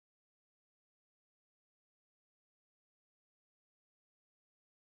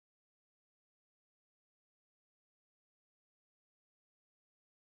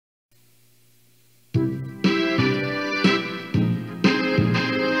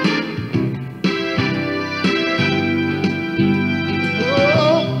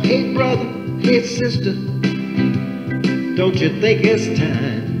Hey sister, don't you think it's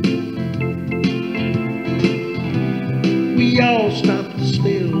time we all stop to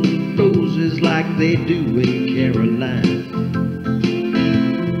smell roses like they do in Carolina?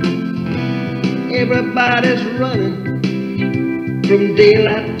 Everybody's running from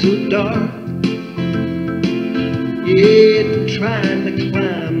daylight to dark, yeah, trying to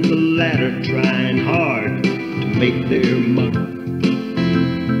climb the ladder, trying hard to make their mark.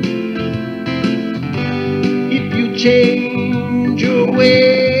 If you change your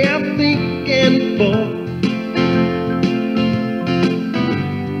way of thinking, boy,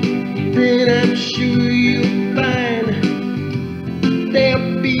 then I'm sure you'll find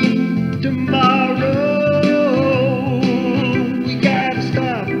there'll be tomorrow. We gotta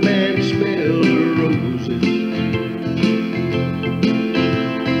stop and smell the roses.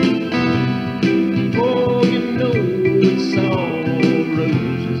 Oh, you know it's all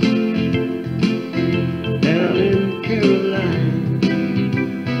roses down in Carolina.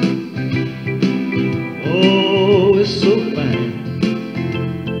 Oh, it's so fine.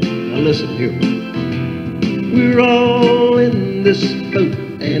 Now listen here. We're all in this boat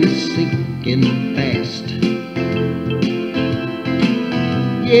and it's sinking fast.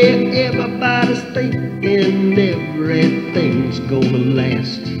 Yeah, everybody's thinking everything's gonna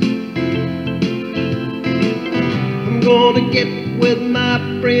last. I'm gonna get with my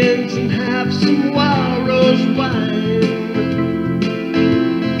friends and have some wild rose wine.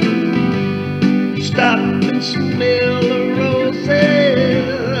 Stop and smell the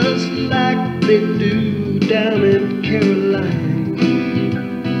roses like they do down in Carolina.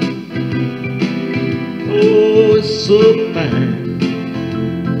 Oh, it's so fine.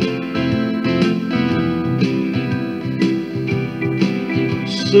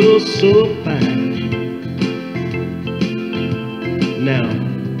 So fine. Now,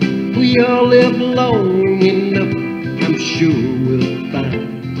 we all live long enough, I'm sure we'll find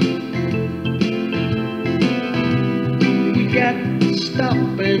we got to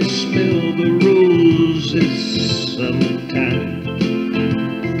stop and smell the roses sometime.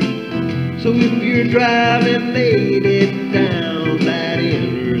 So if you're driving lady down that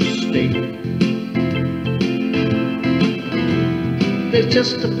interstate, there's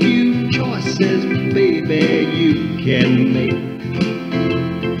just a few choices, baby, you can make.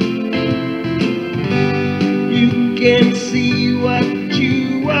 You can see what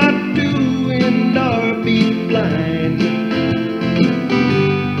you are doing or be blind,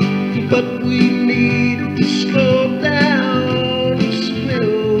 but we need to slow down and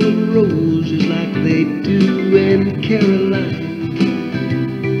smell the roses like they do in Carolina.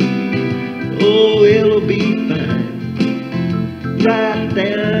 Oh, it'll be fine right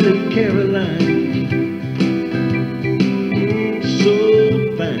down in Carolina.